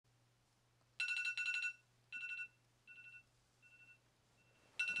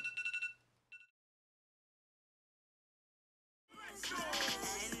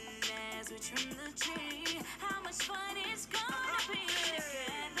from the tree. How much fun it's gonna be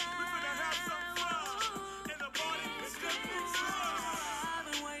together. We're gonna have some fun in the morning. It's Christmas. I've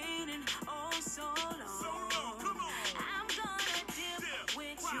been waiting oh so long. So long, come on. I'm gonna dip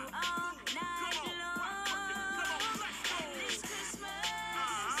with you all night long. And this Christmas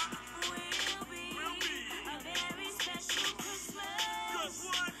will be a very special Christmas. Guess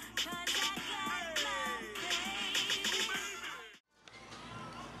what? 'Cause I got my baby.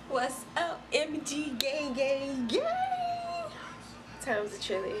 What's up, MG gang gang gang? Times are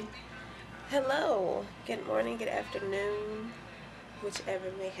chilly. Hello, good morning, good afternoon,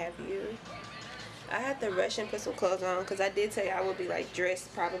 whichever may have you. I had to rush and put some clothes on because I did tell you I would be like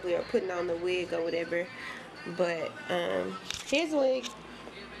dressed probably or putting on the wig or whatever. But here's the wig.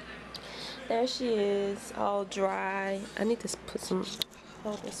 There she is, all dry. I need to put some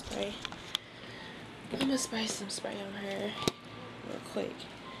clothing spray. I'm gonna spray some spray on her real quick.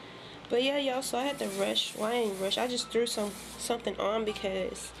 But yeah, y'all, so I had to rush. Well, I ain't rush. I just threw something on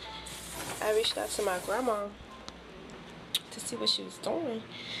because I reached out to my grandma to see what she was doing.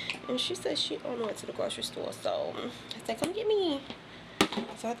 And she said she on the way to the grocery store. So I said, come get me.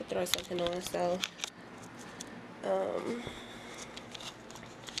 So I had to throw something on. So,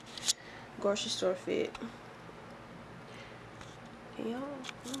 grocery store fit. Can y'all,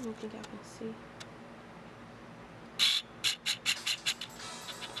 I don't even think I can see.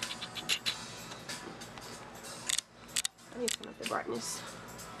 I need to turn up the brightness.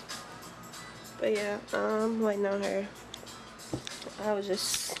 But yeah, waiting on her. I was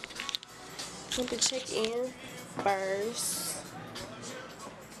just want to check in first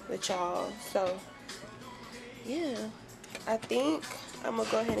with y'all. So yeah, I think I'm gonna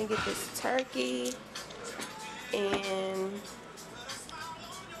go ahead and get this turkey. And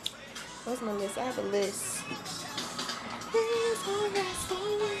what's my list? I have a list.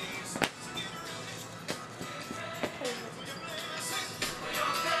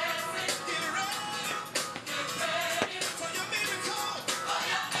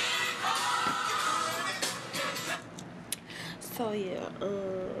 So yeah,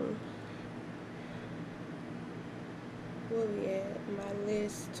 where we at? My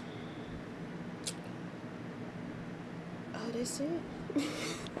list. Oh, that's it.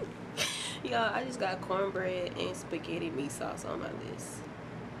 Y'all, I just got cornbread and spaghetti meat sauce on my list.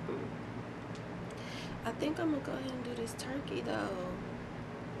 I think I'm gonna go ahead and do this turkey though.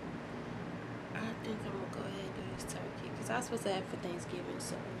 I think I'm gonna go ahead and do this turkey because I was supposed to have for Thanksgiving,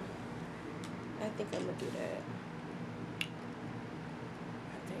 so I think I'm gonna do that.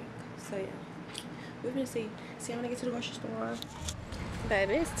 So yeah, we're gonna see how when I get to the grocery store.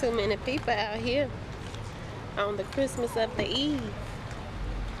 Baby, it's too many people out here on the Christmas of the Eve.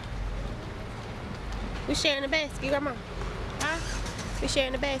 We sharing a basket, Grandma? Huh? We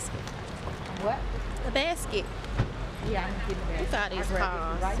sharing a basket. What? A basket. Yeah, I'm getting that. Look at all these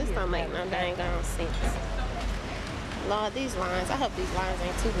cars. Right, this don't make no dang on sense. Lord, these lines. I hope these lines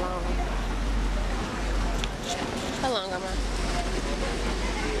ain't too long. How long, Grandma?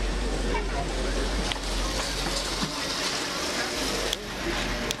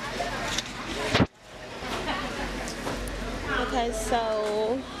 Okay,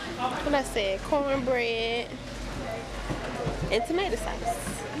 so what I said, cornbread and tomato sauce.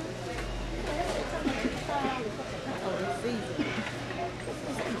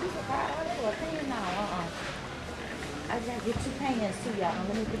 I gotta get 2 pans too, y'all.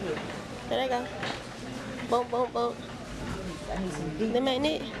 Let me forget. There they go. Boom, boom, boom. I need some beef. Them ain't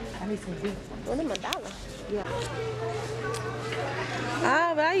it? I need some beef. Well, them $1. Yeah.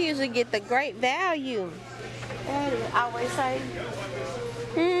 Oh, but I usually get the great value. I always say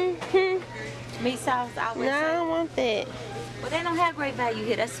meat sauce. I always No, I say. don't want that. Well, they don't have great value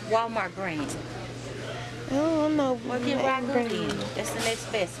here. That's Walmart brand. I don't know. Well, get Ragu then. That's the next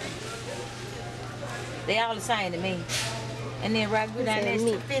best one. They all the same to me. And then Ragu down there is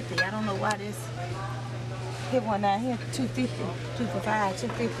 $2.50. I don't know why this. Here one down here, $2.50. 2 for $5,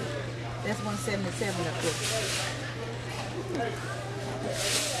 $2.50. That's $1.77 up there.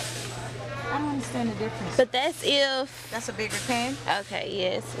 I don't understand the difference. But that's if. That's a bigger pan? Okay,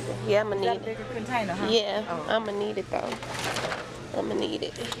 yes. Yeah, I'm gonna Is that need a bigger container, huh? Yeah, Oh. I'm gonna need it though. I'm gonna need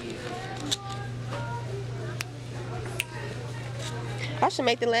it. I should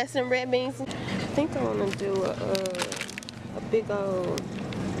make the last of them red beans. I think I want to do a big old,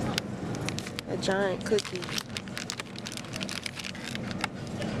 a giant cookie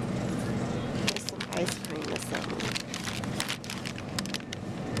with some ice cream or something.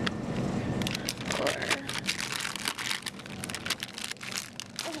 Or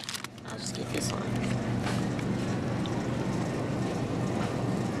I'll just get this one.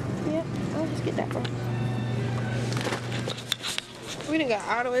 Yep, get that from? We done got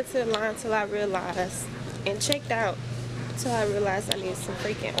all the way to the line till I realized, and checked out till I realized I need some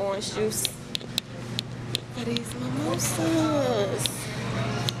freaking orange juice for these mimosas.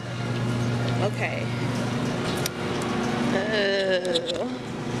 Okay. I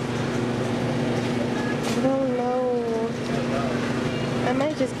don't know. I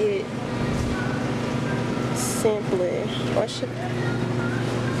might just get simply, or should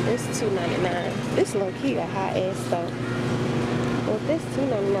it's $2.99. This low key a high ass though. Well, if this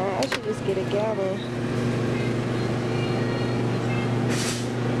 $2.99, I should just get a gallon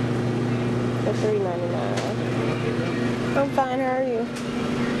for $3.99. I'm fine. How are you?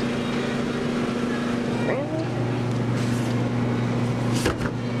 Really?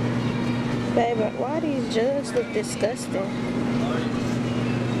 Baby, why these jugs look disgusting?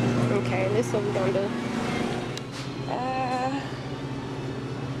 Okay, this is what we're gonna do.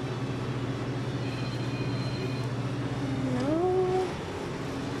 No.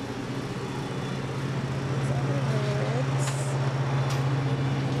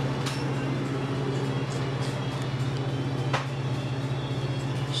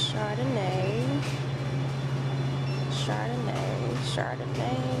 Chardonnay.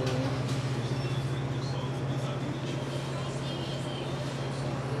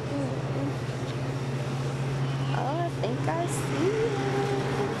 Oh, I think I see it.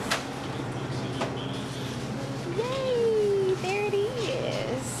 Yay! There it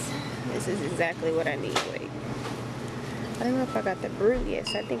is. This is exactly what I need. Wait. I don't know if I got the brew.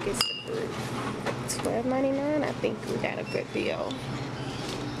 Yes, I think it's the brew. $12.99. I think we got a good deal.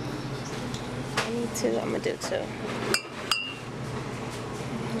 I need two. I'm gonna do two.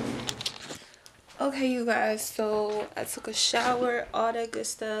 Okay, you guys, so I took a shower, all that good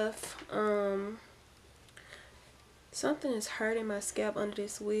stuff. Something is hurting my scalp under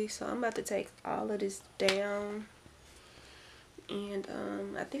this wig, so I'm about to take all of this down. And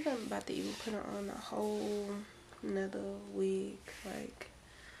I think I'm about to even put on a whole another wig, like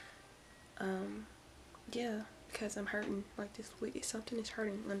yeah, because I'm hurting like this wig. Something is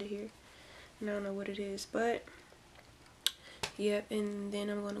hurting under here, and I don't know what it is, but yep. And then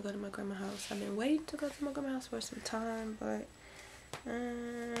I'm gonna go to my grandma's house. I've been waiting to go to my grandma's house for some time, but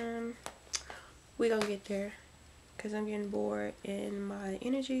we gonna get there because I'm getting bored and my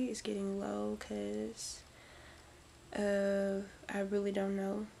energy is getting low because I really don't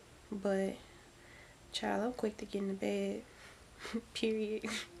know, but child, I'm quick to get into bed. Period.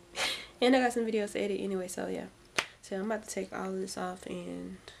 And I got some videos to edit anyway, so yeah. So I'm about to take all of this off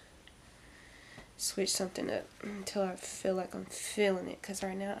and switch something up until I feel like I'm feeling it, because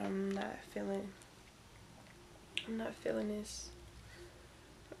right now I'm not feeling this.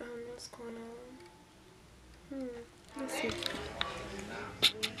 What's going on? Let's see.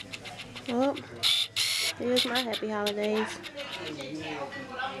 Well, here's my happy holidays.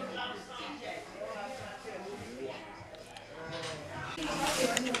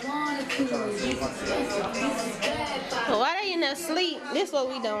 Why they in there sleep? This what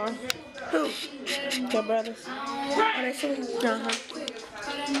we doing. Who? Your brothers. Are they sleep?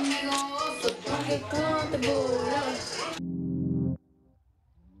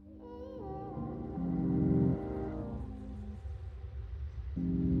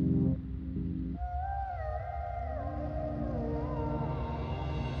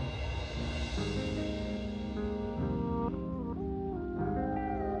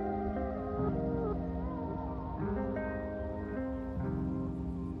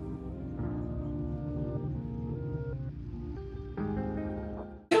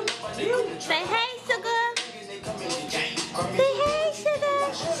 Say hey, sugar. Say hey,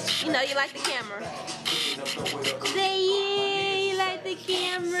 sugar. You know you like the camera. Say yeah, you like the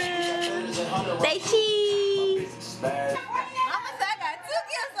camera. Say cheese. Mama said I got 2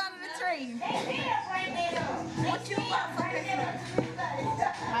 gifts under the tree. What you want for Christmas?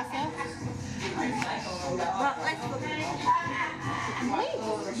 Myself?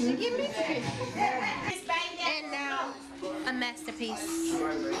 Well, give me some Christmas. And now a masterpiece.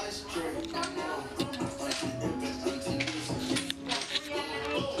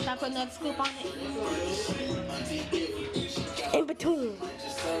 Should I put another scoop on it? In between.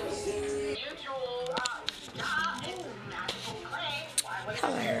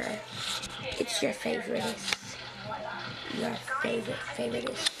 Hello. It's your favoriteest. Your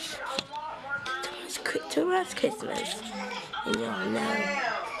favoriteest. Tomorrow's Christmas. And y'all know.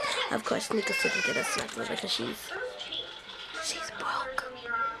 Of course, Nika couldn't get us leftover because she's broke.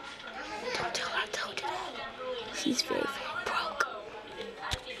 Don't tell her I told you that. She's very, very broke.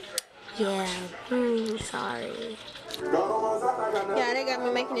 Yeah, sorry. Yeah, they got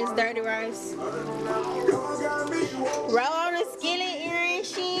me making this dirty rice. Roll on the skillet, earring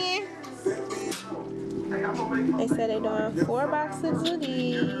shit. They said they doing 4 boxes of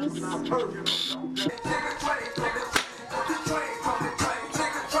these.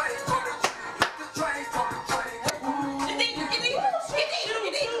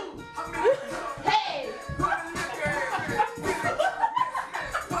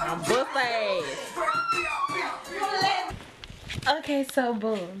 Okay, so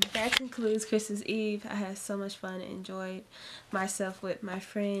boom, that concludes Christmas Eve. I had so much fun and enjoyed myself with my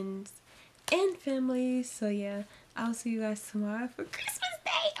friends and family. So yeah, I'll see you guys tomorrow for Christmas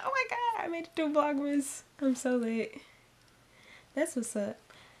Day. Oh my god, I made it through Vlogmas. I'm so lit. That's what's up.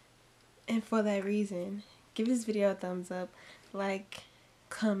 And for that reason, give this video a thumbs up, like,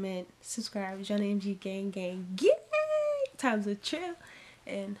 comment, subscribe. Johnny MG gang. Yay! Time's a chill.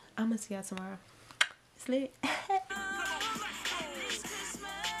 And I'm gonna see y'all tomorrow. It's lit.